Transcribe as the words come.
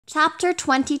Chapter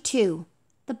 22.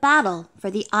 The Battle for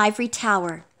the Ivory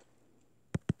Tower.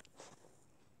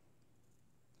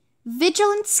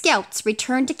 Vigilant scouts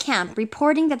returned to camp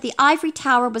reporting that the Ivory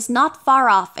Tower was not far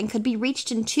off and could be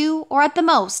reached in 2 or at the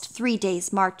most 3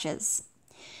 days' marches.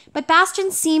 But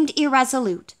Bastian seemed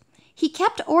irresolute. He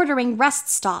kept ordering rest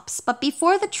stops, but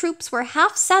before the troops were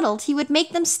half settled, he would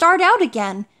make them start out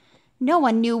again. No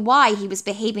one knew why he was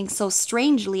behaving so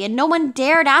strangely, and no one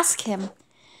dared ask him.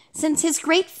 Since his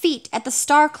great feat at the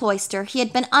Star Cloister, he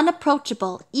had been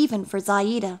unapproachable, even for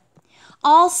Zaida.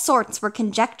 All sorts of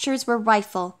conjectures were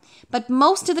rife, but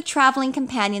most of the traveling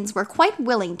companions were quite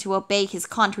willing to obey his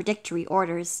contradictory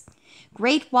orders.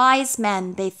 Great wise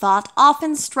men, they thought,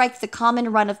 often strike the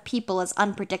common run of people as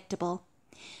unpredictable.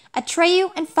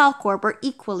 Atreyu and Falkor were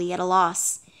equally at a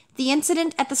loss. The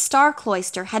incident at the Star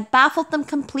Cloister had baffled them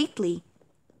completely.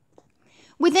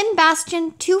 Within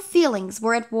Bastian, 2 feelings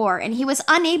were at war, and he was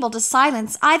unable to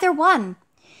silence either one.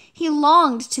 He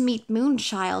longed to meet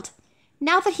Moonchild.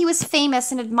 Now that he was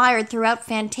famous and admired throughout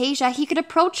Fantasia, he could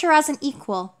approach her as an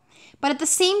equal. But at the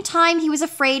same time, he was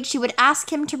afraid she would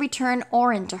ask him to return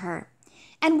Orin to her.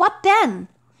 And what then?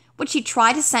 Would she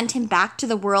try to send him back to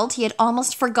the world he had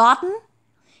almost forgotten?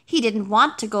 He didn't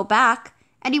want to go back,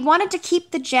 and he wanted to keep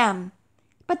the gem.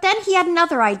 But then he had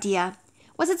another idea.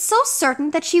 Was it so certain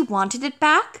that she wanted it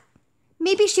back?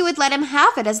 Maybe she would let him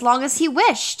have it as long as he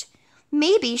wished.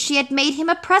 Maybe she had made him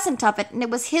a present of it and it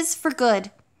was his for good.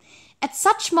 At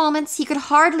such moments he could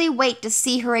hardly wait to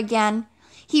see her again.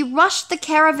 He rushed the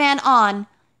caravan on,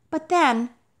 but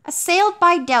then, assailed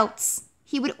by doubts,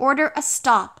 he would order a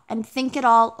stop and think it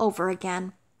all over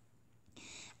again.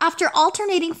 After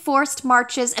alternating forced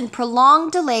marches and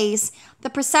prolonged delays,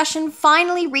 the procession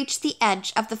finally reached the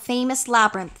edge of the famous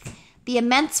labyrinth, the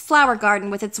immense flower garden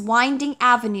with its winding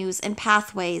avenues and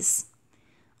pathways.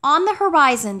 On the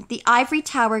horizon, the ivory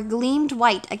tower gleamed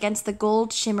white against the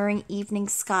gold-shimmering evening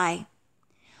sky.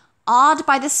 Awed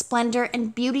by the splendor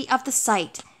and beauty of the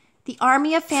sight, the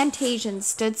army of Fantasians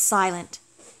stood silent,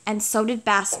 and so did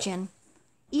Bastian.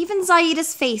 Even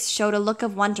Zaida's face showed a look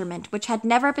of wonderment which had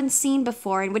never been seen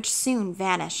before and which soon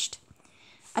vanished.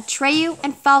 Atreyu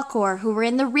and Falkor, who were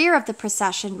in the rear of the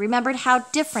procession, remembered how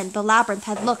different the labyrinth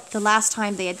had looked the last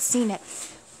time they had seen it,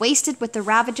 wasted with the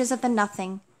ravages of the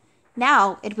Nothing.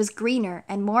 Now it was greener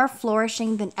and more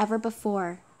flourishing than ever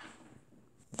before.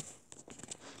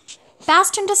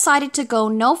 Bastian decided to go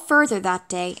no further that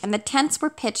day, and the tents were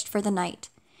pitched for the night.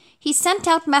 He sent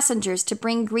out messengers to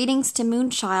bring greetings to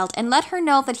Moonchild and let her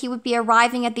know that he would be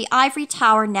arriving at the Ivory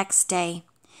Tower next day.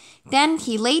 Then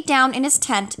he lay down in his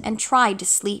tent and tried to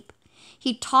sleep.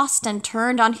 He tossed and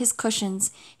turned on his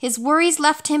cushions. His worries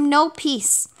left him no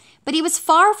peace, but he was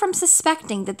far from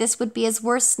suspecting that this would be his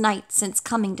worst night since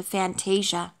coming to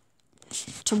Fantasia.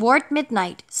 Toward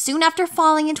midnight, soon after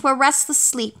falling into a restless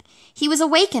sleep, he was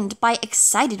awakened by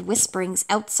excited whisperings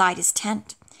outside his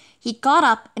tent. He got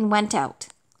up and went out.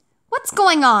 "What's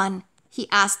going on?" he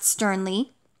asked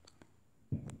sternly.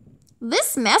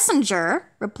 "This messenger,"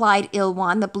 replied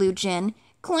Ilwan the Blue Djinn,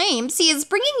 "claims he is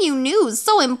bringing you news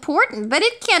so important that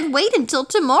it can't wait until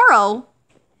tomorrow."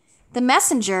 The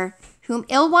messenger, whom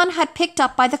Ilwan had picked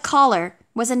up by the collar,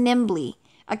 was a Nimbly,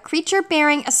 a creature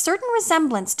bearing a certain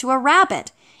resemblance to a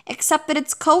rabbit, except that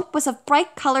its coat was of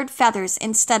bright-colored feathers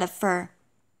instead of fur.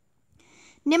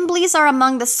 Nimblies are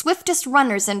among the swiftest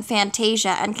runners in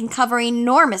Fantasia and can cover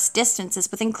enormous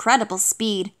distances with incredible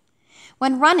speed.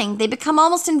 When running, they become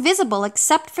almost invisible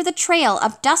except for the trail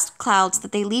of dust clouds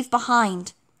that they leave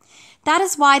behind. That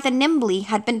is why the Nimbly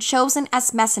had been chosen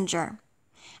as messenger.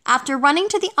 After running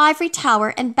to the Ivory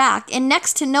Tower and back in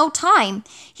next to no time,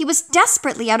 he was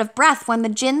desperately out of breath when the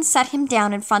Djinn set him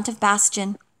down in front of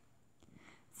Bastian.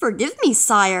 "Forgive me,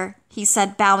 sire," he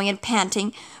said, bowing and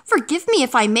panting. "Forgive me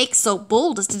if I make so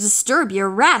bold as to disturb your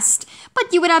rest,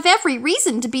 but you would have every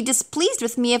reason to be displeased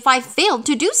with me if I failed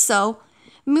to do so.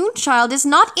 Moonchild is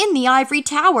not in the Ivory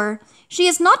Tower. She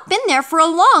has not been there for a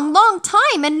long, long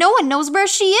time, and no one knows where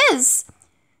she is."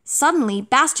 Suddenly,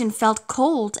 Bastian felt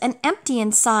cold and empty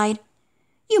inside.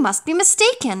 "You must be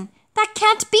mistaken. That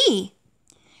can't be."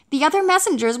 "The other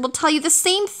messengers will tell you the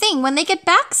same thing when they get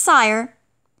back, sire."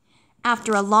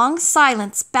 After a long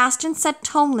silence, Bastian said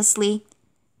tonelessly,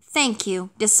 "Thank you,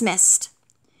 dismissed."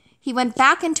 He went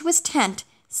back into his tent,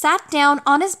 sat down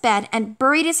on his bed, and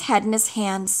buried his head in his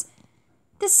hands.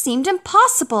 This seemed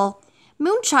impossible.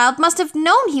 Moonchild must have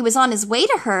known he was on his way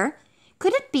to her.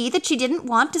 Could it be that she didn't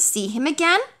want to see him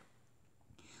again?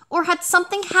 Or had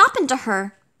something happened to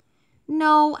her?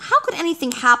 No, how could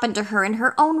anything happen to her in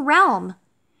her own realm?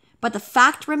 But the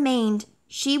fact remained,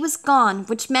 she was gone,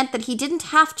 which meant that he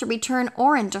didn't have to return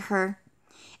Orin to her.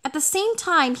 At the same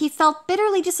time, he felt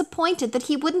bitterly disappointed that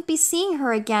he wouldn't be seeing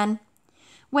her again.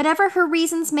 Whatever her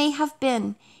reasons may have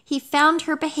been, he found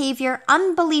her behavior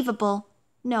unbelievable.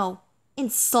 No,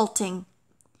 insulting.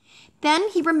 Then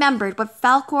he remembered what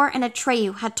Falkor and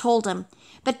Atreyu had told him,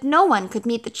 that no one could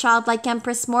meet the childlike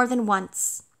empress more than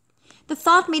once. The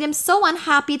thought made him so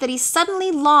unhappy that he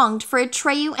suddenly longed for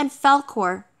Atreyu and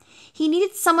Falkor. He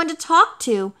needed someone to talk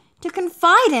to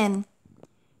confide in.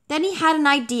 Then he had an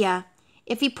idea.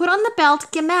 If he put on the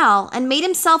belt Gemal and made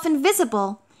himself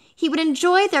invisible, he would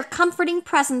enjoy their comforting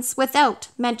presence without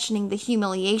mentioning the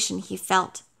humiliation he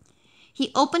felt.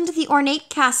 He opened the ornate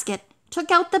casket,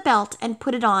 took out the belt, and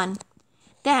put it on.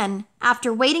 Then,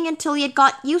 after waiting until he had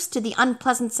got used to the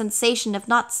unpleasant sensation of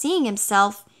not seeing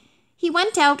himself, he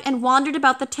went out and wandered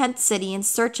about the tent city in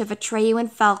search of Atreyu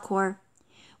and Falkor.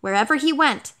 Wherever he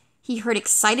went, he heard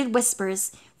excited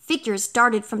whispers. Figures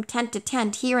darted from tent to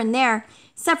tent here and there.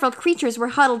 Several creatures were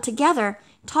huddled together,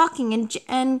 talking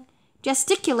and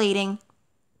gesticulating.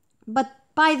 But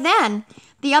by then,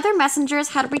 the other messengers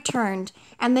had returned,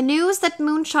 and the news that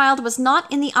Moonchild was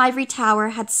not in the ivory tower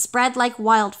had spread like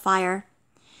wildfire.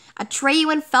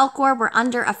 Atreyu and Falkor were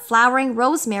under a flowering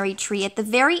rosemary tree at the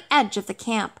very edge of the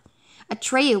camp.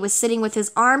 Atreyu was sitting with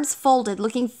his arms folded,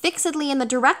 looking fixedly in the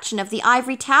direction of the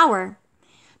ivory tower.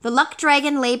 The luck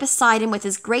dragon lay beside him with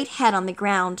his great head on the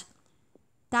ground.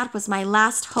 "That was my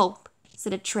last hope,"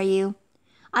 said Atreyu.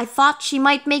 "I thought she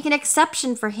might make an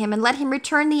exception for him and let him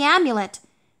return the amulet.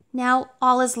 Now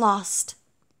all is lost."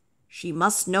 "She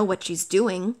must know what she's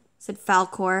doing," said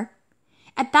Falkor.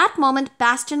 At that moment,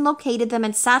 Bastian located them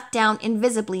and sat down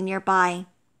invisibly nearby.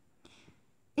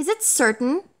 "Is it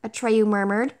certain?" Atreyu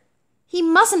murmured. "He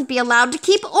mustn't be allowed to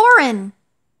keep Orin."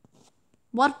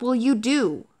 "What will you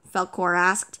do?" Falkor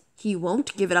asked. "He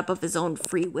won't give it up of his own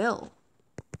free will."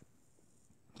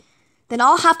 "Then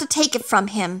I'll have to take it from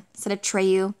him," said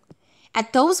Atreyu.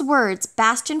 At those words,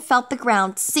 Bastian felt the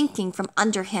ground sinking from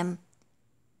under him.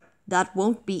 "That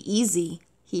won't be easy,"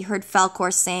 he heard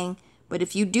Falkor saying, "but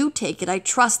if you do take it, I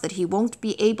trust that he won't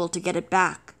be able to get it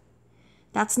back."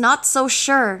 "That's not so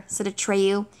sure," said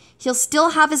Atreyu. "He'll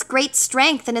still have his great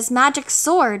strength and his magic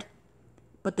sword."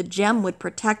 "But the gem would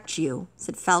protect you,"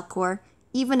 said Falkor,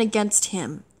 "even against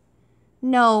him."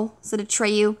 "No," said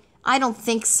Atreyu, "I don't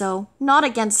think so. Not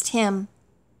against him."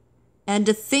 "And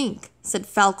to think," said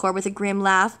Falkor with a grim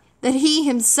laugh, "that he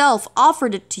himself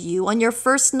offered it to you on your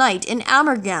first night in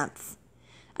Amarganth."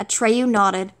 Atreyu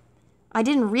nodded. "I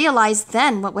didn't realize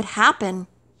then what would happen."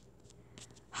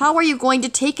 "How are you going to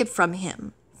take it from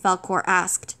him?" Falkor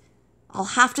asked.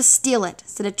 "I'll have to steal it,"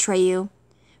 said Atreyu.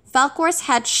 Falkor's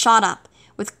head shot up.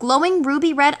 With glowing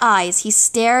ruby-red eyes, he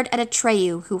stared at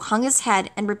Atreyu, who hung his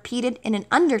head and repeated in an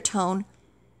undertone,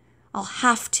 "I'll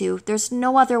have to. There's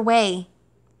no other way."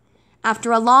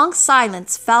 After a long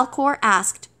silence, Falkor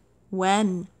asked,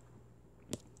 "When?"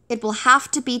 "It will have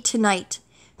to be tonight.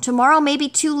 Tomorrow may be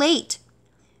too late."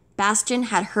 Bastian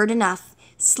had heard enough.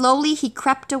 Slowly he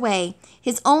crept away.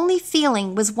 His only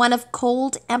feeling was one of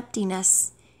cold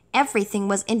emptiness. Everything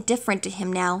was indifferent to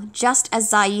him now, just as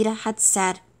Zaida had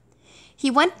said. He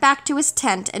went back to his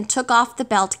tent and took off the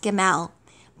belt Gemal.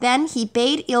 Then he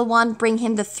bade Ilwan bring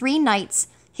him the 3 knights,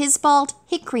 Hisbald,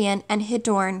 Hikrian, and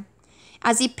Hidorn.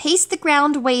 As he paced the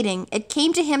ground waiting, it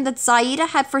came to him that Zaida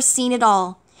had foreseen it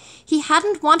all. He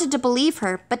hadn't wanted to believe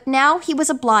her, but now he was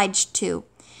obliged to.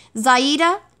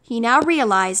 Zaida, he now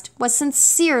realized, was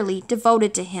sincerely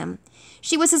devoted to him.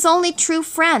 She was his only true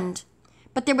friend.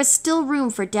 But there was still room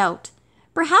for doubt.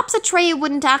 Perhaps Atreyu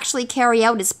wouldn't actually carry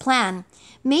out his plan.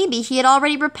 Maybe he had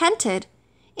already repented.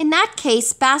 In that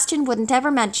case, Bastian wouldn't ever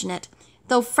mention it,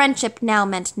 though friendship now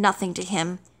meant nothing to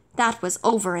him. That was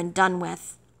over and done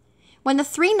with. When the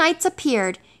 3 knights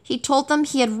appeared, he told them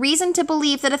he had reason to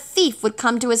believe that a thief would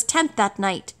come to his tent that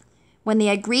night. When they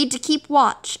agreed to keep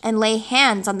watch and lay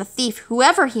hands on the thief,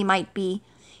 whoever he might be,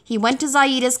 he went to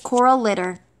Zaida's coral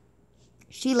litter.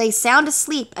 She lay sound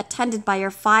asleep, attended by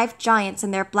her 5 giants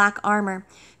in their black armor,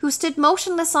 who stood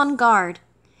motionless on guard.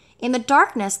 In the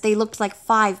darkness, they looked like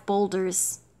 5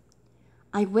 boulders.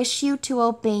 "I wish you to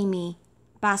obey me,"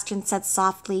 Bastian said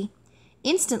softly.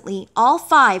 Instantly, all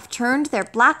 5 turned their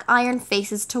black iron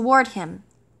faces toward him.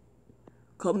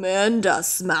 "Command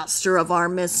us, master of our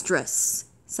mistress,"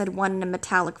 said one in a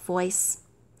metallic voice.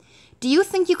 "Do you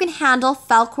think you can handle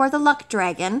Falkor the Luck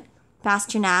Dragon?"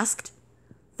 Bastian asked.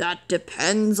 "That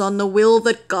depends on the will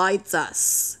that guides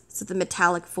us," said the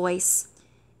metallic voice.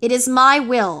 "It is my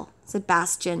will," said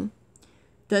Bastian.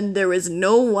 "Then there is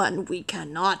no one we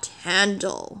cannot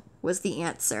handle," was the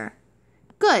answer.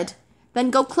 "Good. Then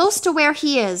go close to where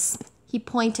he is." He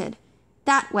pointed.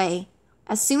 "That way.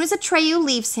 As soon as Atreyu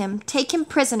leaves him, take him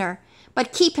prisoner,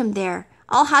 but keep him there.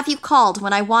 I'll have you called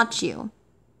when I want you."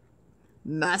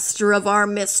 "Master of our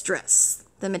mistress,"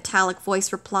 the metallic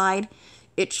voice replied,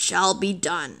 "it shall be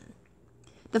done."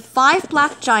 The 5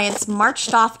 black giants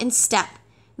marched off in step.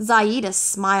 Zaida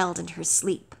smiled in her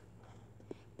sleep.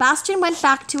 Bastian went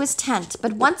back to his tent,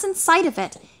 but once in sight of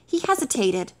it, he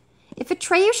hesitated. If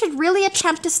Atreyu should really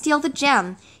attempt to steal the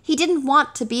gem, he didn't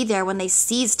want to be there when they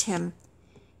seized him.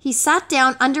 He sat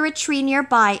down under a tree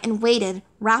nearby and waited,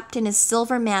 wrapped in his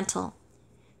silver mantle.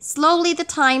 Slowly the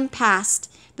time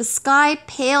passed. The sky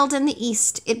paled in the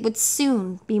east. It would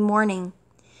soon be morning.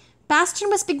 Bastian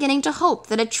was beginning to hope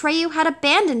that Atreyu had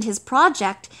abandoned his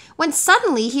project when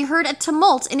suddenly he heard a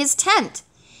tumult in his tent.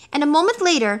 And a moment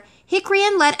later,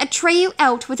 Hicreon led Atreyu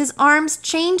out with his arms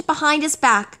chained behind his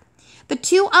back. The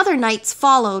 2 other knights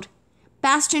followed.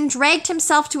 Bastian dragged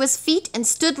himself to his feet and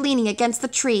stood leaning against the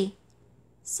tree.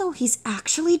 "So he's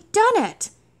actually done it,"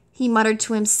 he muttered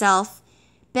to himself.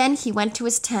 Then he went to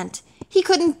his tent. He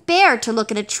couldn't bear to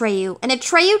look at Atreyu, and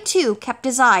Atreyu too kept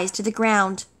his eyes to the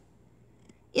ground.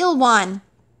 "Ilwan,"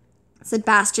 said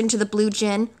Bastian to the blue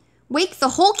djinn, "wake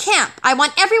the whole camp. I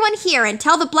want everyone here, and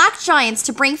tell the black giants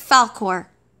to bring Falkor."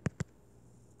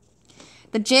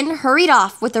 The djinn hurried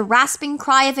off with the rasping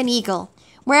cry of an eagle.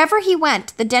 Wherever he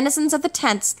went, the denizens of the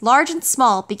tents, large and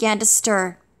small, began to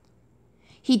stir.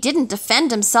 "He didn't defend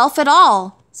himself at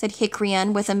all," said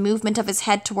Hicreon with a movement of his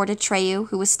head toward Atreyu,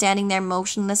 who was standing there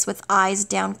motionless with eyes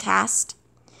downcast.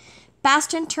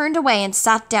 Bastian turned away and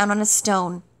sat down on a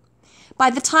stone.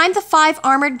 By the time the 5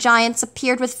 armored giants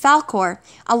appeared with Falkor,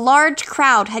 a large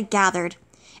crowd had gathered.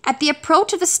 At the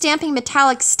approach of the stamping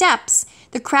metallic steps,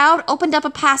 the crowd opened up a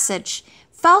passage.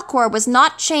 Falkor was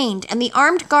not chained, and the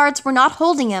armed guards were not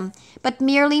holding him, but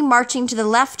merely marching to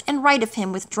the left and right of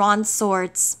him with drawn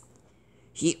swords.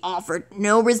 "He offered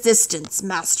no resistance,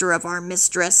 master of our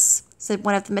mistress," said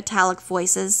one of the metallic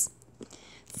voices.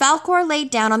 Falkor lay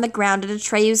down on the ground at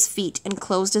Atreyu's feet and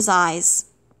closed his eyes.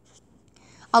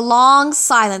 A long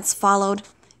silence followed.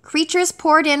 Creatures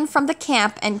poured in from the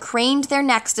camp and craned their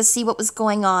necks to see what was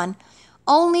going on.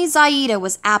 Only Zaida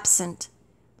was absent.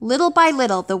 Little by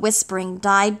little, the whispering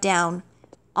died down.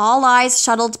 All eyes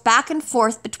shuttled back and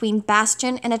forth between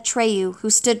Bastian and Atreyu, who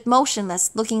stood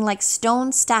motionless, looking like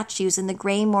stone statues in the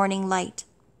gray morning light.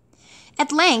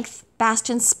 At length,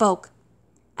 Bastian spoke.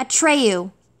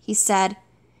 "Atreyu," he said,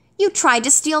 "you tried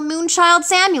to steal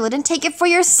Moonchild's amulet and take it for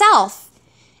yourself.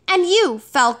 And you,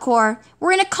 Falkor,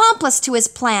 were an accomplice to his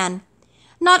plan.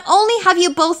 Not only have you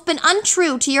both been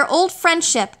untrue to your old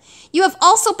friendship, you have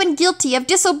also been guilty of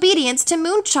disobedience to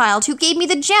Moonchild, who gave me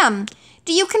the gem.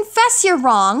 Do you confess your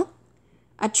wrong?"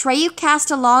 Atreyu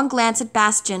cast a long glance at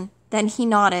Bastian, then he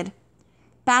nodded.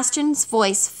 Bastian's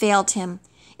voice failed him.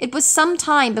 It was some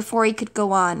time before he could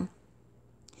go on.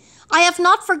 "I have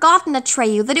not forgotten,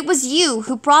 Atreyu, that it was you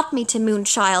who brought me to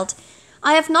Moonchild.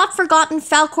 I have not forgotten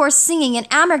Falkor's singing in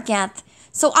Amarganth,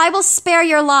 so I will spare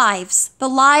your lives, the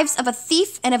lives of a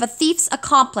thief and of a thief's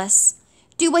accomplice.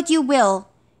 Do what you will.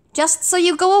 Just so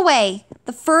you go away,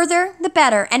 the further the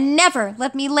better, and never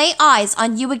let me lay eyes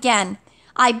on you again.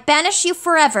 I banish you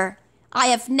forever. I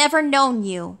have never known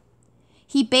you."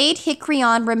 He bade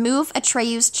Hicreon remove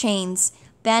Atreyu's chains.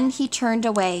 Then he turned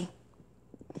away.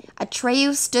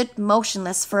 Atreyu stood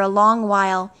motionless for a long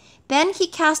while. Then he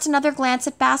cast another glance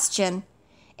at Bastian.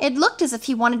 It looked as if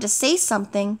he wanted to say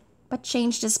something, but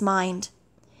changed his mind.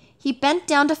 He bent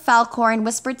down to Falkor and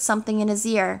whispered something in his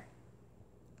ear.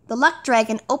 The luck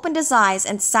dragon opened his eyes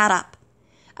and sat up.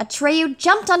 Atreyu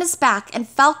jumped on his back, and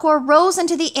Falkor rose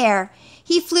into the air.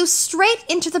 He flew straight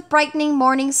into the brightening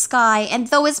morning sky, and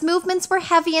though his movements were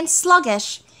heavy and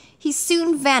sluggish, he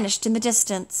soon vanished in the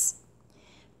distance.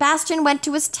 Bastian went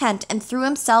to his tent and threw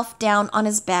himself down on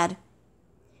his bed.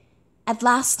 "At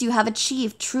last you have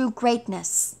achieved true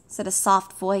greatness," said a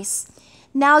soft voice.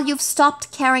 "Now you've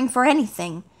stopped caring for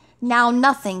anything. Now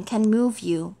nothing can move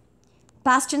you."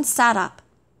 Bastian sat up.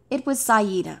 It was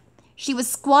Zaida. She was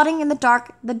squatting in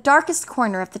the darkest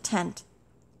corner of the tent.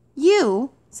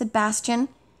 "You?" said Bastian.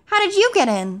 "How did you get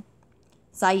in?"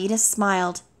 Zaida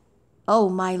smiled. "Oh,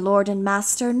 my lord and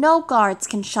master, no guards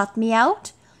can shut me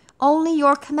out. Only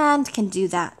your command can do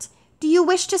that. Do you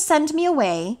wish to send me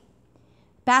away?"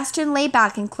 Bastian lay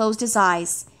back and closed his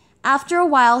eyes. After a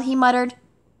while he muttered,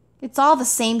 "It's all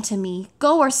the same to me.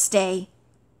 Go or stay."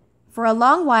 For a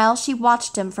long while she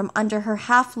watched him from under her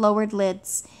half-lowered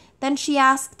lids. Then she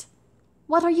asked,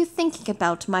 "What are you thinking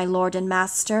about, my lord and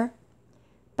master?"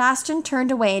 Bastian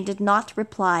turned away and did not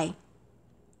reply.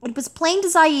 It was plain to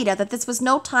Zaida that this was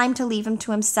no time to leave him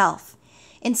to himself.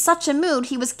 In such a mood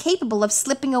he was capable of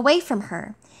slipping away from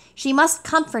her. She must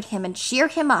comfort him and cheer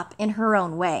him up in her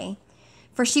own way,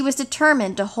 for she was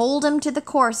determined to hold him to the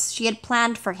course she had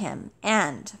planned for him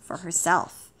and for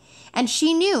herself. And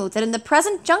she knew that in the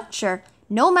present juncture,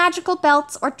 no magical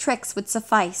belts or tricks would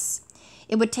suffice.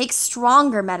 It would take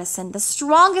stronger medicine, the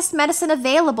strongest medicine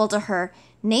available to her,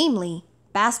 namely,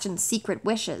 Bastian's secret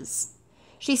wishes.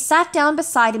 She sat down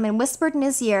beside him and whispered in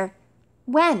his ear,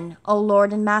 "When, O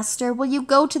Lord and Master, will you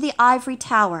go to the ivory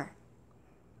tower?"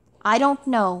 "I don't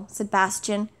know," said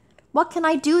Bastian. "What can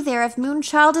I do there if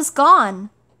Moonchild is gone?"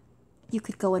 "You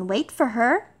could go and wait for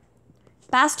her."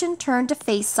 Bastian turned to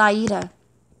face Zaida.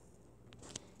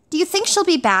 "Do you think she'll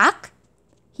be back?"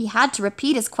 He had to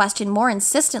repeat his question more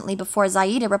insistently before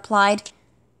Zaida replied,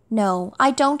 "No,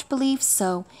 I don't believe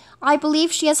so. I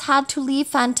believe she has had to leave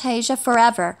Fantasia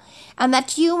forever, and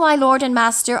that you, my lord and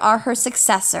master, are her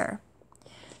successor."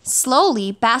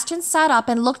 Slowly, Bastian sat up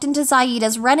and looked into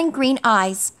Zaida's red and green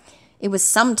eyes. It was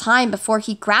some time before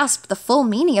he grasped the full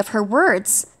meaning of her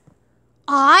words.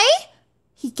 "I?"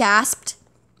 he gasped,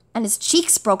 and his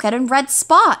cheeks broke out in red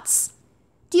spots.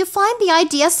 "Do you find the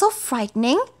idea so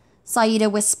frightening?" Zaida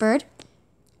whispered.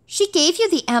 "She gave you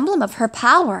the emblem of her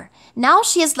power. Now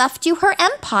she has left you her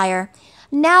empire.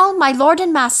 Now, my lord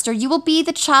and master, you will be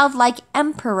the childlike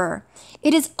emperor.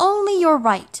 It is only your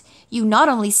right. You not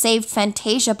only saved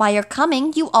Fantasia by your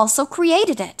coming, you also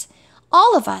created it.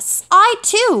 All of us, I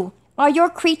too, are your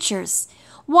creatures.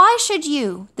 Why should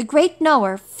you, the great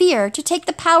knower, fear to take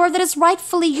the power that is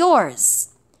rightfully yours?"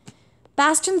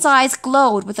 Bastian's eyes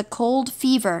glowed with a cold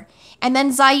fever, and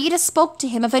then Zaida spoke to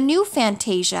him of a new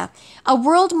Fantasia, a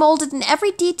world molded in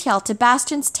every detail to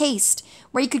Bastian's taste,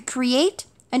 where he could create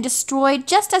and destroy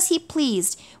just as he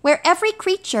pleased, where every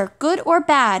creature, good or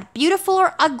bad, beautiful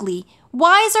or ugly,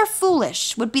 wise or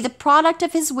foolish, would be the product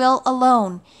of his will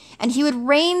alone, and he would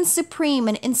reign supreme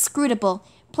and inscrutable,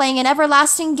 playing an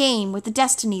everlasting game with the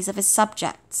destinies of his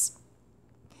subjects.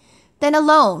 "Then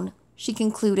alone," she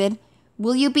concluded,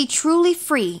 "will you be truly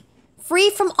free, free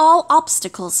from all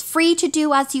obstacles, free to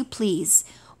do as you please.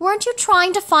 Weren't you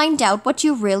trying to find out what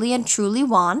you really and truly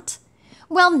want?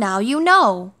 Well, now you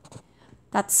know."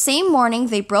 That same morning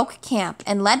they broke camp,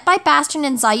 and led by Bastian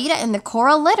and Zaida in the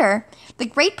coral litter, the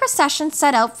great procession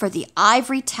set out for the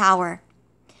ivory tower.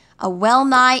 A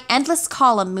well-nigh endless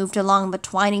column moved along the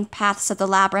twining paths of the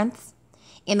labyrinth.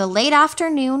 In the late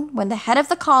afternoon, when the head of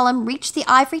the column reached the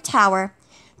ivory tower,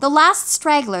 the last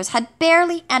stragglers had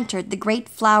barely entered the great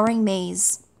flowering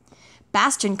maze.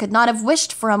 Bastian could not have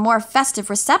wished for a more festive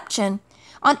reception.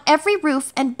 On every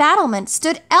roof and battlement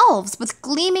stood elves with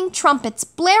gleaming trumpets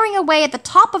blaring away at the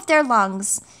top of their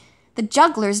lungs. The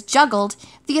jugglers juggled,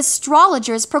 the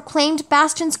astrologers proclaimed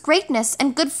Bastian's greatness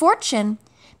and good fortune.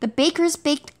 The bakers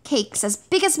baked cakes as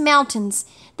big as mountains.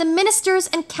 The ministers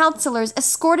and counselors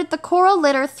escorted the coral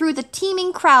litter through the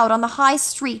teeming crowd on the high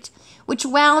street, which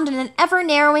wound in an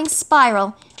ever-narrowing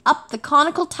spiral up the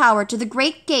conical tower to the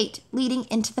great gate leading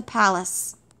into the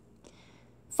palace.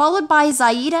 Followed by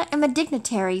Zaida and the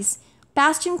dignitaries,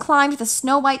 Bastian climbed the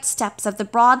snow-white steps of the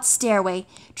broad stairway,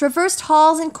 traversed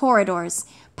halls and corridors,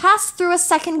 passed through a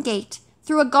second gate,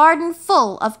 through a garden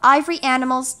full of ivory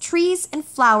animals, trees, and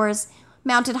flowers,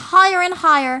 mounted higher and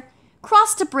higher,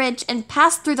 crossed a bridge, and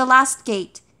passed through the last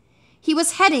gate. He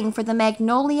was heading for the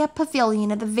magnolia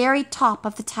pavilion at the very top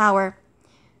of the tower.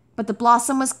 But the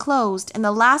blossom was closed, and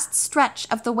the last stretch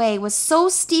of the way was so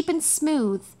steep and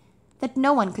smooth that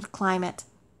no one could climb it.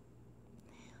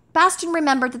 Bastian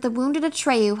remembered that the wounded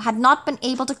Atreyu had not been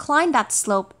able to climb that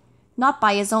slope, not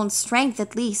by his own strength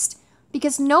at least,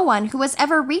 because no one who has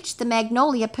ever reached the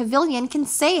Magnolia Pavilion can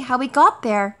say how he got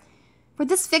there, for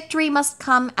this victory must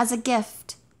come as a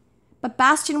gift. But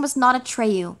Bastian was not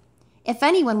Atreyu. If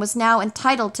anyone was now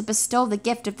entitled to bestow the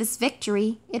gift of this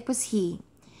victory, it was he,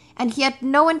 and he had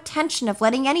no intention of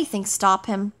letting anything stop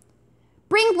him.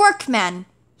 "Bring workmen,"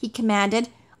 he commanded.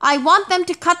 "I want them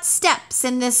to cut steps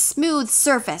in this smooth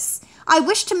surface. I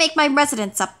wish to make my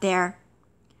residence up there."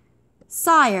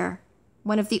 "Sire,"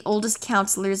 one of the oldest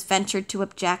counselors ventured to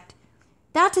object,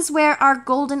 "that is where our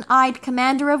golden-eyed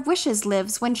commander of wishes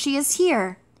lives when she is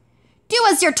here." "Do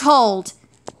as you're told!"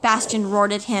 Bastian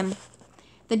roared at him.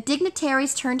 The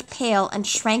dignitaries turned pale and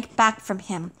shrank back from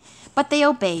him, but they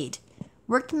obeyed.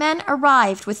 Workmen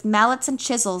arrived with mallets and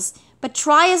chisels, but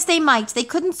try as they might, they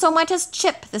couldn't so much as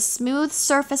chip the smooth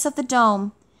surface of the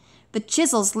dome. The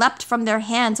chisels leapt from their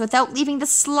hands without leaving the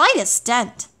slightest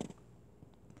dent.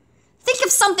 "Think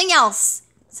of something else,"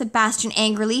 said Bastian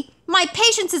angrily. "My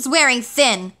patience is wearing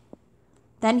thin."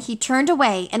 Then he turned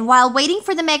away, and while waiting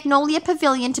for the Magnolia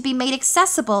Pavilion to be made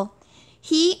accessible,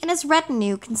 He and his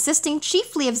retinue, consisting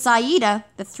chiefly of Zaida,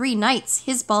 the 3 knights,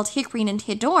 Hisbald, Hickreen, and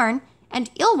Hidorn,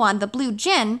 and Ilwan, the blue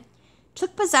djinn,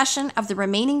 took possession of the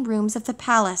remaining rooms of the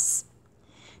palace.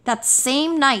 That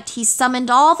same night he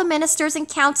summoned all the ministers and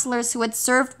counselors who had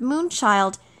served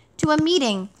Moonchild to a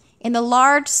meeting in the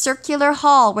large circular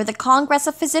hall where the Congress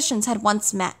of Physicians had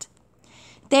once met.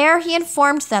 There he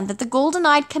informed them that the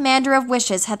golden-eyed commander of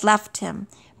wishes had left him,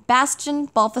 Bastian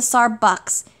Balthasar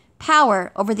Bucks,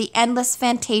 power over the endless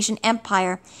Fantasian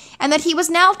Empire, and that he was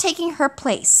now taking her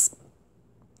place.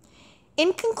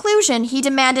 In conclusion, he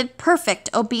demanded perfect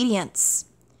obedience.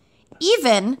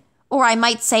 Even, or I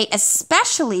might say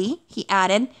especially, he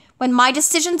added, when my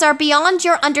decisions are beyond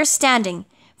your understanding,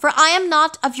 for I am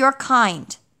not of your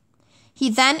kind. He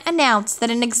then announced that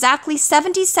in exactly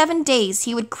 77 days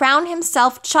he would crown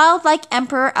himself childlike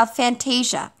emperor of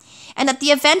Fantasia, and that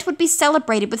the event would be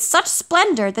celebrated with such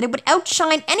splendor that it would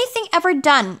outshine anything ever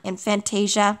done in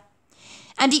Fantasia.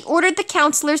 And he ordered the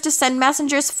counselors to send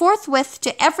messengers forthwith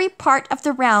to every part of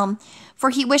the realm, for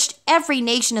he wished every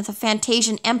nation of the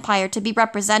Fantasian Empire to be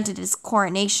represented at his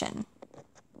coronation.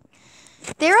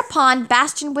 Thereupon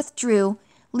Bastian withdrew,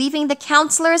 leaving the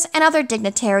counselors and other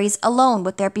dignitaries alone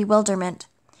with their bewilderment.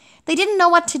 They didn't know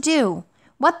what to do.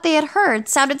 What they had heard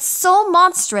sounded so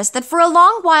monstrous that for a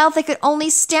long while they could only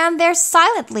stand there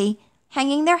silently,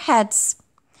 hanging their heads.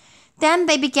 Then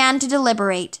they began to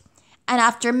deliberate, and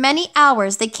after many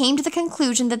hours they came to the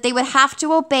conclusion that they would have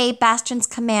to obey Bastian's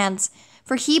commands,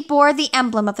 for he bore the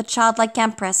emblem of the childlike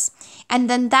empress, and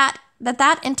then that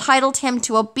entitled him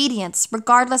to obedience,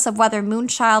 regardless of whether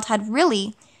Moonchild had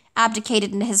really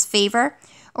abdicated in his favor,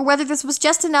 or whether this was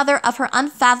just another of her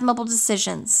unfathomable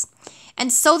decisions.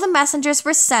 And so the messengers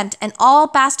were sent, and all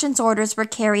Bastian's orders were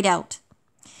carried out.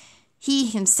 He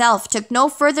himself took no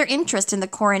further interest in the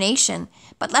coronation,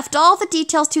 but left all the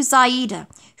details to Zaida,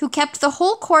 who kept the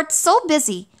whole court so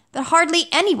busy that hardly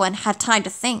anyone had time to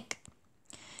think.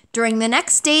 During the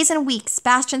next days and weeks,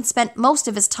 Bastian spent most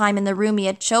of his time in the room he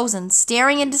had chosen,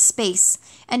 staring into space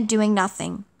and doing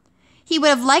nothing. He would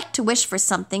have liked to wish for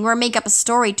something or make up a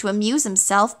story to amuse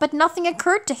himself, but nothing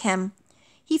occurred to him.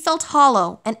 He felt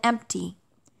hollow and empty.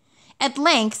 At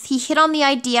length, he hit on the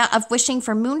idea of wishing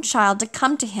for Moonchild to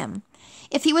come to him.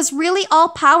 If he was really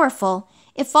all-powerful,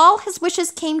 if all his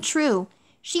wishes came true,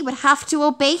 she would have to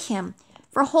obey him.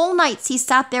 For whole nights he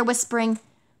sat there whispering,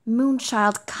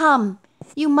 "Moonchild, come.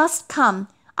 You must come.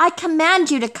 I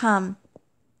command you to come."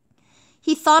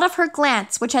 He thought of her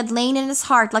glance, which had lain in his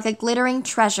heart like a glittering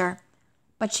treasure.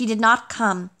 But she did not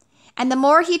come, and the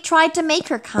more he tried to make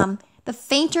her come, the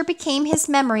fainter became his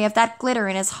memory of that glitter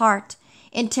in his heart,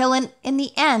 until in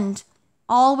the end,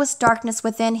 all was darkness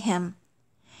within him.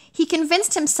 He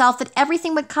convinced himself that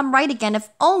everything would come right again if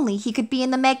only he could be in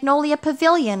the Magnolia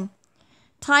Pavilion.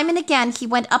 Time and again he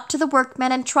went up to the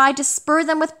workmen and tried to spur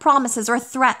them with promises or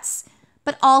threats,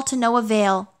 but all to no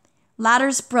avail.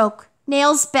 Ladders broke,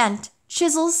 nails bent,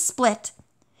 chisels split.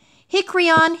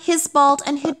 Hickreen, Hisbald,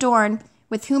 and Hidorn,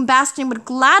 with whom Bastian would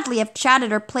gladly have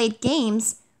chatted or played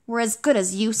games, were as good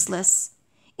as useless.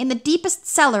 In the deepest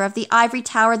cellar of the ivory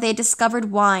tower they had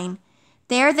discovered wine.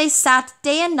 There they sat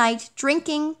day and night,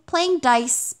 drinking, playing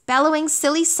dice, bellowing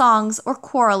silly songs, or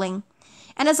quarreling,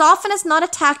 and as often as not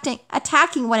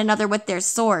attacking one another with their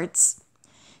swords.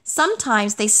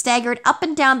 Sometimes they staggered up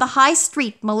and down the high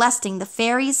street, molesting the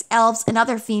fairies, elves, and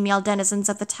other female denizens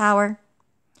of the tower.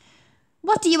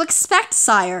 "What do you expect,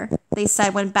 sire?" they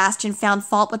said when Bastian found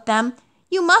fault with them.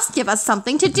 "You must give us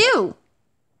something to do."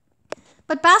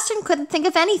 But Bastian couldn't think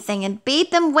of anything and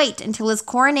bade them wait until his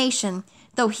coronation,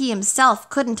 though he himself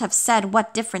couldn't have said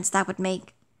what difference that would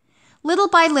make. Little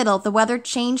by little the weather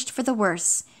changed for the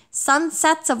worse.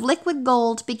 Sunsets of liquid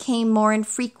gold became more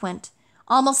infrequent.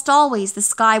 Almost always the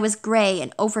sky was gray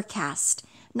and overcast.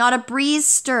 Not a breeze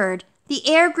stirred. The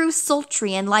air grew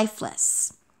sultry and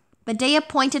lifeless. The day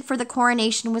appointed for the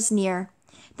coronation was near.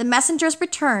 The messengers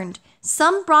returned.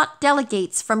 Some brought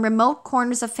delegates from remote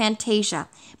corners of Fantasia,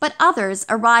 but others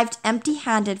arrived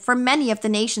empty-handed, for many of the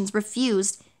nations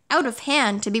refused, out of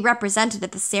hand, to be represented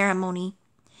at the ceremony.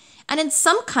 And in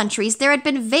some countries there had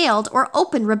been veiled or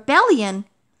open rebellion.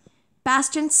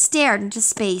 Bastian stared into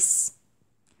space.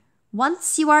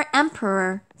 "Once you are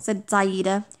emperor," said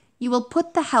Zaida, "you will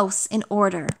put the house in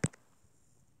order."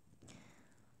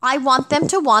 "I want them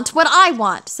to want what I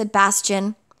want," said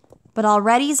Bastian. But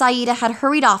already Zaida had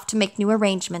hurried off to make new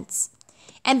arrangements.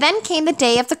 And then came the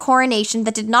day of the coronation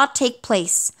that did not take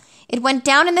place. It went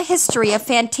down in the history of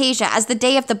Fantasia as the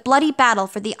day of the bloody battle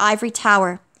for the ivory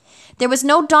tower. There was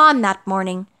no dawn that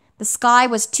morning. The sky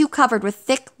was too covered with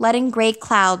thick, leaden gray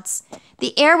clouds.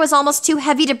 The air was almost too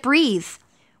heavy to breathe.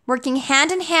 Working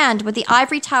hand in hand with the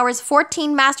Ivory Tower's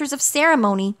 14 masters of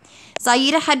ceremony,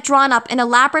 Zaida had drawn up an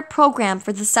elaborate program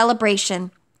for the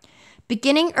celebration.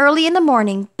 Beginning early in the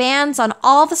morning, bands on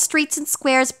all the streets and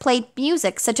squares played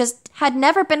music such as had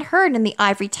never been heard in the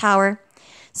Ivory Tower.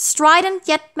 Strident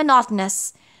yet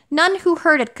monotonous, none who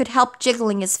heard it could help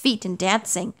jiggling his feet and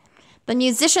dancing. The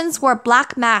musicians wore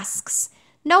black masks.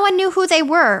 No one knew who they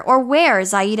were or where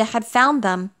Zaida had found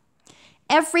them.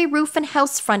 Every roof and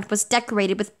house front was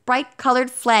decorated with bright-colored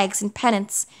flags and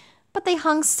pennants, but they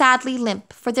hung sadly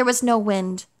limp, for there was no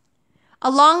wind.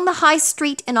 Along the high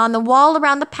street and on the wall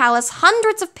around the palace,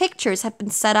 hundreds of pictures had been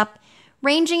set up,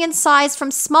 ranging in size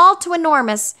from small to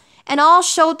enormous, and all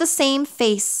showed the same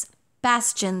face,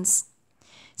 Bastian's.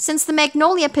 Since the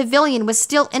Magnolia Pavilion was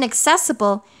still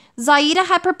inaccessible, Zaida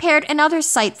had prepared another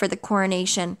site for the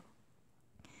coronation.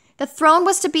 The throne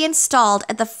was to be installed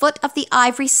at the foot of the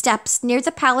ivory steps near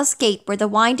the palace gate where the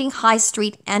winding high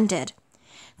street ended.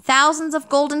 Thousands of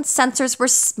golden censers were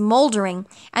smoldering,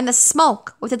 and the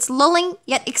smoke, with its lulling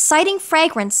yet exciting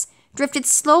fragrance, drifted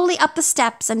slowly up the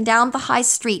steps and down the high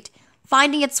street,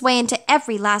 finding its way into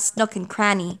every last nook and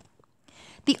cranny.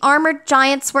 The armored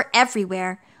giants were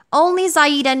everywhere. Only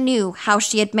Zaida knew how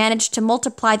she had managed to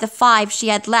multiply the 5 she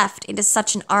had left into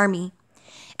such an army.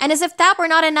 And as if that were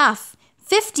not enough,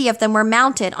 50 of them were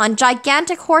mounted on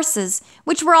gigantic horses,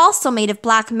 which were also made of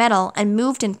black metal and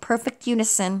moved in perfect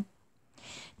unison.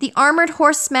 The armored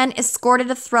horsemen escorted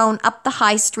the throne up the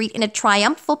high street in a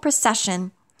triumphal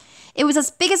procession. It was as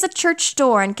big as a church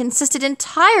door and consisted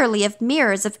entirely of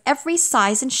mirrors of every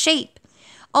size and shape.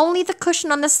 Only the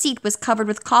cushion on the seat was covered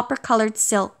with copper-colored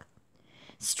silk.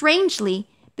 Strangely,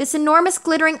 this enormous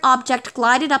glittering object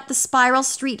glided up the spiral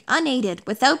street unaided,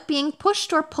 without being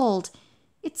pushed or pulled.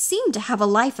 It seemed to have a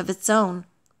life of its own.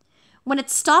 When it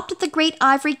stopped at the great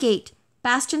ivory gate,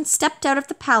 Bastian stepped out of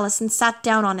the palace and sat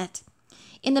down on it.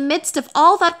 In the midst of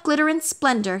all that glitter and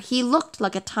splendor, he looked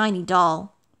like a tiny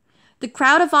doll. The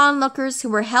crowd of onlookers, who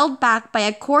were held back by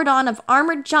a cordon of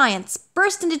armored giants,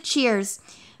 burst into cheers,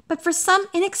 but for some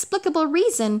inexplicable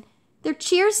reason, their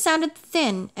cheers sounded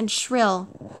thin and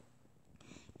shrill.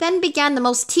 Then began the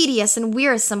most tedious and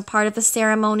wearisome part of the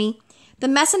ceremony. The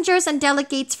messengers and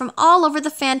delegates from all over the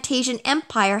Fantasian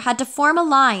Empire had to form a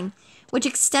line, which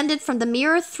extended from the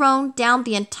mirror throne down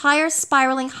the entire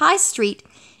spiraling high street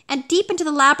and deep into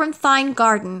the labyrinthine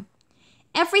garden.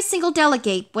 Every single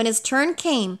delegate, when his turn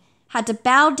came, had to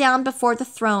bow down before the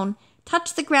throne,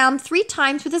 touch the ground 3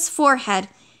 times with his forehead,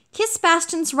 kiss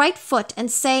Bastian's right foot,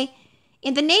 and say,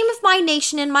 "In the name of my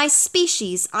nation and my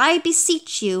species, I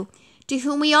beseech you, to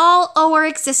whom we all owe our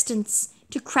existence,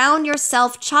 to crown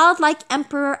yourself childlike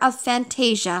emperor of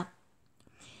Fantasia."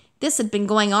 This had been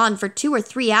going on for 2 or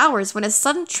 3 hours when a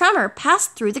sudden tremor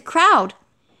passed through the crowd.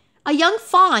 A young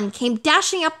fawn came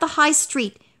dashing up the high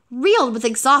street, reeled with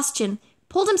exhaustion,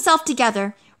 pulled himself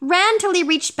together, ran till he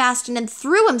reached Bastian, and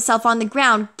threw himself on the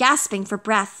ground, gasping for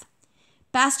breath.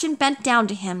 Bastian bent down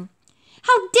to him.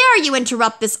 "How dare you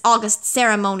interrupt this august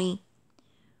ceremony?"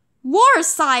 "War,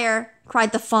 sire!"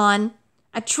 cried the fawn.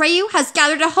 "Atreyu has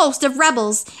gathered a host of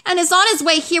rebels, and is on his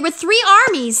way here with 3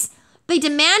 armies. They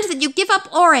demand that you give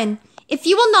up Orin. If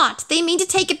you will not, they mean to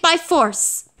take it by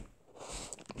force."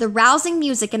 The rousing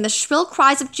music and the shrill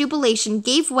cries of jubilation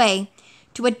gave way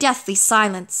to a deathly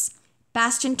silence.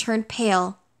 Bastian turned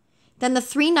pale. Then the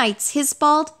 3 knights,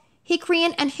 Hisbald,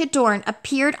 Hicreon, and Hidorn,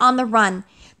 appeared on the run.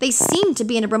 They seemed to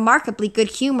be in a remarkably good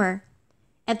humor.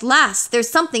 "At last, there's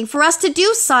something for us to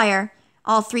do, sire!"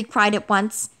 all 3 cried at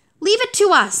once. "Leave it to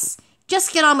us.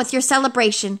 Just get on with your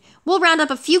celebration. We'll round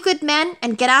up a few good men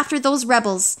and get after those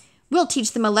rebels. We'll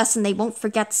teach them a lesson they won't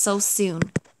forget so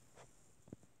soon."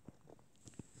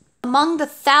 Among the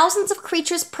thousands of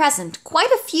creatures present,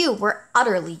 quite a few were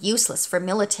utterly useless for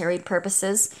military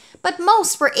purposes, but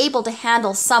most were able to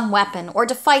handle some weapon or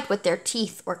to fight with their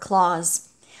teeth or claws.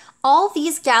 All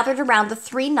these gathered around the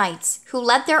 3 knights, who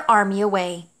led their army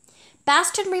away.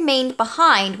 Bastian remained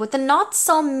behind with the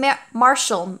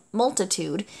not-so-martial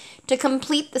multitude to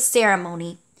complete the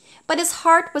ceremony, but his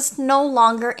heart was no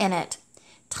longer in it.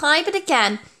 Time and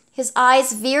again, his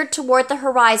eyes veered toward the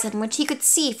horizon, which he could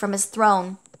see from his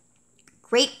throne.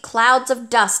 Great clouds of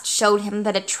dust showed him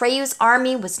that Atreyu's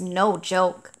army was no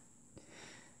joke.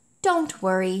 "Don't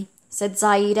worry," said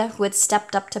Zaida, who had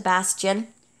stepped up to Bastian.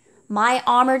 "My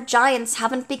armored giants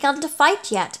haven't begun to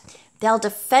fight yet. They'll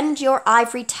defend your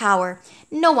ivory tower.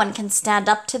 No one can stand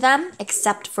up to them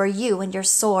except for you and your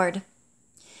sword."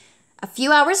 A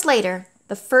few hours later,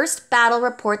 the first battle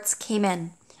reports came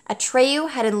in. Atreyu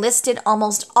had enlisted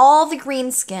almost all the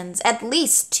greenskins, at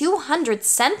least 200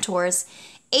 centaurs,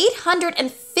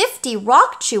 850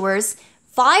 rock chewers,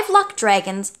 5 luck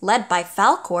dragons, led by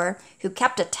Falkor, who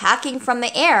kept attacking from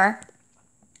the air,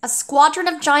 a squadron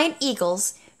of giant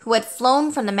eagles, who had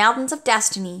flown from the mountains of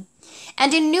destiny,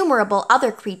 and innumerable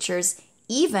other creatures,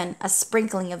 even a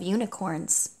sprinkling of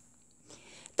unicorns.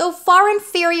 Though far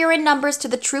inferior in numbers to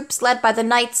the troops led by the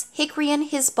knights Hicorian,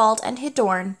 Hisbald, and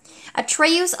Hidorn,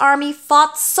 Atreyu's army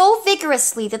fought so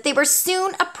vigorously that they were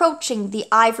soon approaching the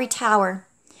Ivory Tower.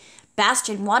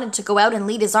 Bastion wanted to go out and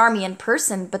lead his army in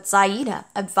person, but Zaida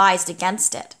advised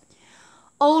against it.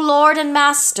 "O Lord and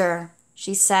Master,"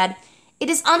 she said, "it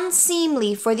is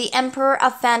unseemly for the Emperor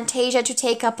of Fantasia to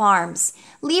take up arms.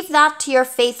 Leave that to your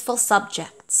faithful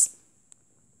subjects."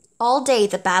 All day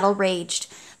the battle raged.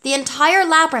 The entire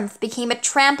labyrinth became a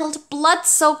trampled,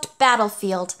 blood-soaked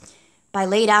battlefield. By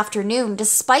late afternoon,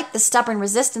 despite the stubborn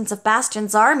resistance of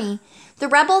Bastion's army, the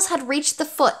rebels had reached the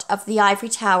foot of the Ivory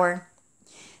Tower.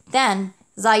 Then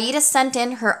Zaida sent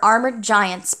in her armored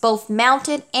giants, both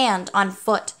mounted and on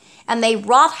foot, and they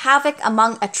wrought havoc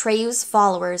among Atreyu's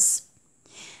followers.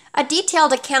 A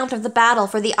detailed account of the battle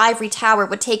for the Ivory Tower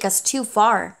would take us too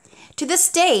far. To this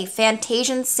day,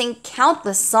 Fantasians sing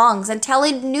countless songs and tell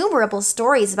innumerable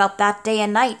stories about that day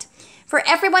and night, for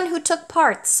everyone who took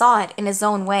part saw it in his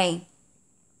own way.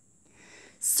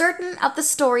 Certain of the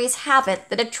stories have it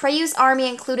that Atreyu's army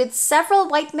included several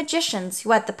white magicians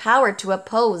who had the power to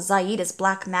oppose Zaida's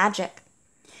black magic.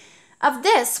 Of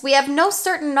this, we have no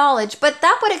certain knowledge, but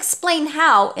that would explain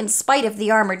how, in spite of the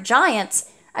armored giants,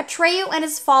 Atreyu and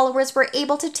his followers were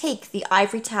able to take the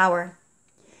Ivory Tower.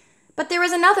 But there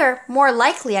is another, more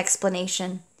likely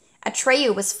explanation.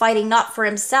 Atreyu was fighting not for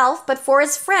himself, but for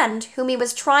his friend, whom he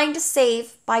was trying to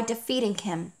save by defeating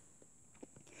him.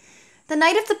 The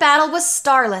night of the battle was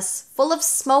starless, full of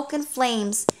smoke and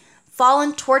flames.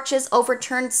 Fallen torches,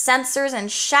 overturned censers,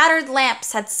 and shattered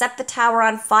lamps had set the tower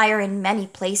on fire in many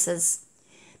places.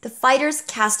 The fighters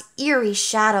cast eerie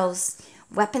shadows.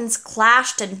 Weapons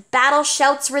clashed and battle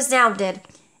shouts resounded.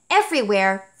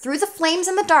 Everywhere, through the flames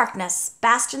and the darkness,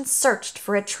 Bastion searched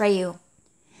for Atreyu.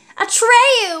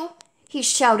 "Atreyu!" he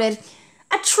shouted.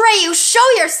 "Atreyu, show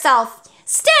yourself!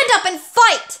 Stand up and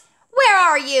fight! Where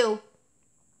are you?"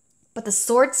 But the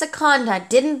sword Seconda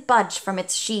didn't budge from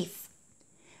its sheath.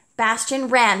 Bastion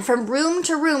ran from room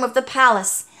to room of the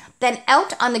palace, then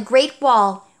out on the great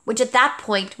wall, which at that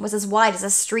point was as wide as a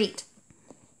street.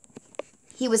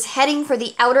 He was heading for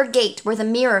the outer gate where the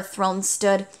mirror throne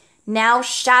stood, now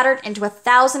shattered into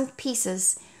 1,000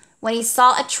 pieces, when he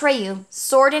saw Atreyu,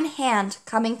 sword in hand,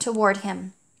 coming toward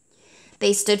him.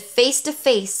 They stood face to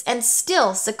face, and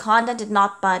still Seconda did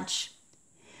not budge.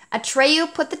 Atreyu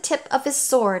put the tip of his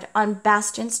sword on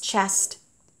Bastion's chest.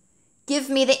 "Give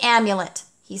me the amulet,"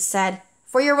 he said,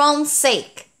 "for your own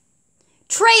sake."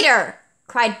 "Traitor!"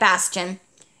 cried Bastion.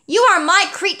 "You are my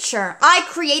creature. I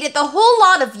created the whole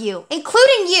lot of you,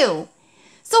 including you.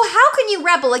 So how can you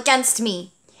rebel against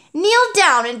me? Kneel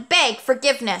down and beg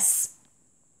forgiveness."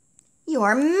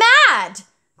 "You're mad!"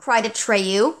 cried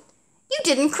Atreyu. "You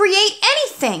didn't create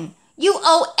anything. You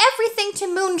owe everything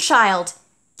to Moonchild.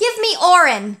 Give me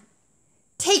Orin."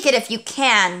 "Take it if you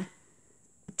can."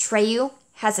 Atreyu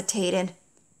hesitated.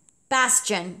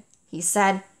 "Bastion," he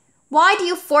said, "why do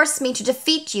you force me to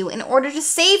defeat you in order to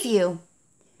save you?"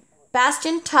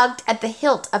 Bastion tugged at the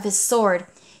hilt of his sword.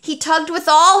 He tugged with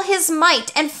all his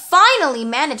might and finally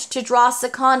managed to draw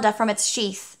Seconda from its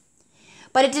sheath.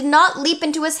 But it did not leap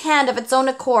into his hand of its own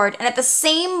accord, and at the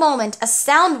same moment a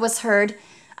sound was heard,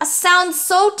 a sound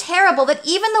so terrible that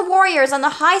even the warriors on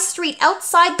the high street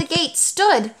outside the gate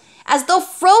stood, as though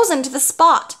frozen to the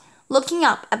spot, looking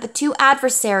up at the two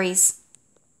adversaries.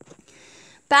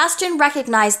 Bastion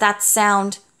recognized that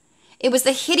sound. It was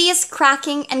the hideous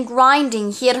cracking and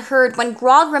grinding he had heard when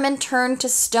Grogrimmon turned to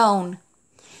stone.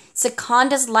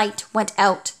 Seconda's light went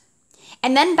out.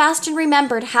 And then Bastion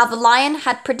remembered how the lion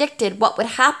had predicted what would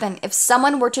happen if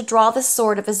someone were to draw the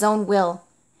sword of his own will.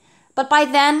 But by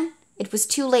then, it was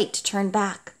too late to turn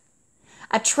back.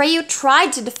 Atreyu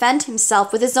tried to defend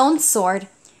himself with his own sword,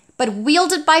 but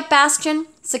wielded by Bastion,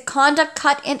 Seconda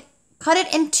cut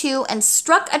it in two and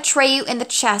struck Atreyu in the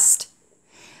chest.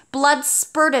 Blood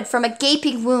spurted from a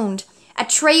gaping wound.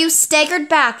 Atreyu staggered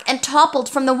back and toppled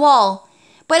from the wall.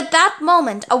 But at that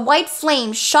moment, a white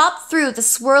flame shot through the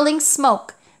swirling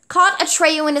smoke, caught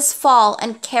Atreyu in his fall,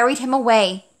 and carried him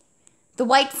away. The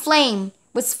white flame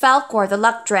was Falkor the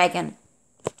Luck Dragon.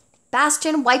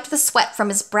 Bastion wiped the sweat from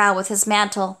his brow with his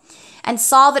mantle, and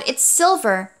saw that its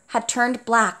silver had turned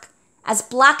black as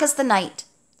the night.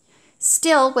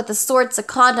 Still, with the sword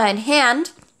Seconda in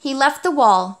hand, he left the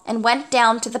wall and went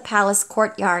down to the palace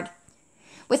courtyard.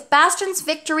 With Bastion's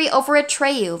victory over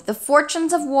Atreyu, the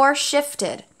fortunes of war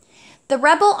shifted. The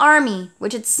rebel army,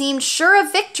 which had seemed sure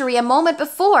of victory a moment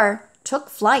before, took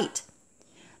flight.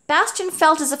 Bastian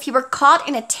felt as if he were caught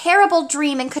in a terrible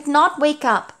dream and could not wake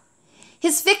up.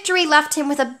 His victory left him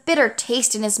with a bitter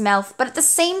taste in his mouth, but at the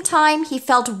same time he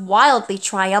felt wildly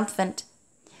triumphant.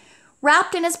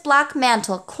 Wrapped in his black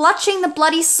mantle, clutching the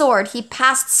bloody sword, he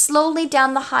passed slowly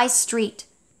down the high street.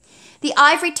 The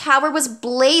ivory tower was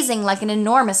blazing like an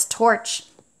enormous torch.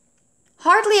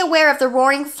 Hardly aware of the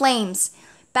roaring flames,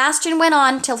 Bastian went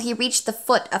on till he reached the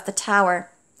foot of the tower.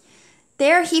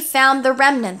 There he found the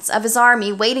remnants of his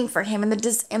army waiting for him in the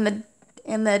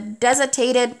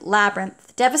devastated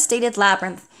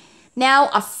labyrinth, now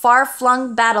a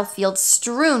far-flung battlefield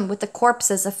strewn with the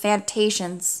corpses of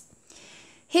Fantasians.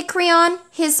 Hicryon,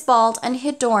 Hisbald, and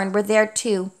Hidorn were there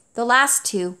too, the last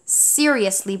two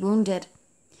seriously wounded.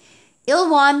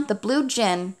 Ilwan, the blue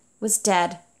djinn, was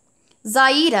dead.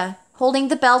 Zaida, holding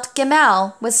the belt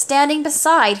Gemal, was standing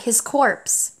beside his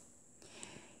corpse.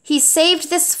 "He saved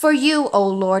this for you, O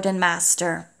Lord and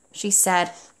Master," she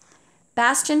said.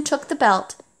 Bastian took the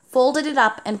belt, folded it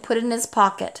up, and put it in his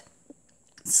pocket.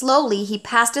 Slowly he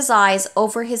passed his eyes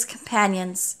over his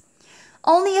companions.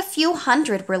 Only a few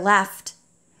hundred were left.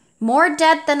 More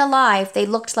dead than alive, they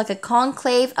looked like a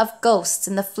conclave of ghosts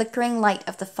in the flickering light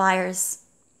of the fires.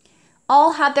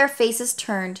 All had their faces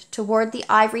turned toward the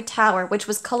ivory tower, which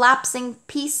was collapsing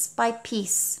piece by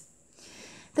piece.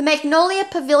 The magnolia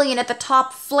pavilion at the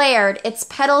top flared, its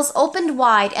petals opened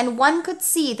wide, and one could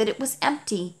see that it was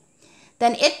empty.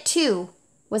 Then it, too,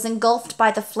 was engulfed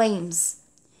by the flames.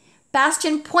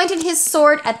 Bastian pointed his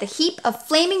sword at the heap of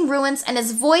flaming ruins, and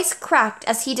his voice cracked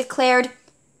as he declared,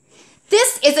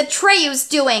 "This is Atreyu's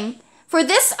doing! For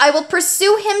this I will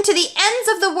pursue him to the ends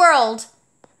of the world!"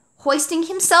 Hoisting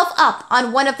himself up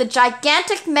on one of the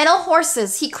gigantic metal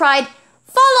horses, he cried,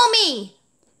 "Follow me!"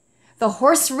 The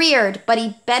horse reared, but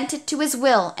he bent it to his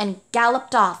will and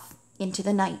galloped off into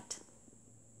the night.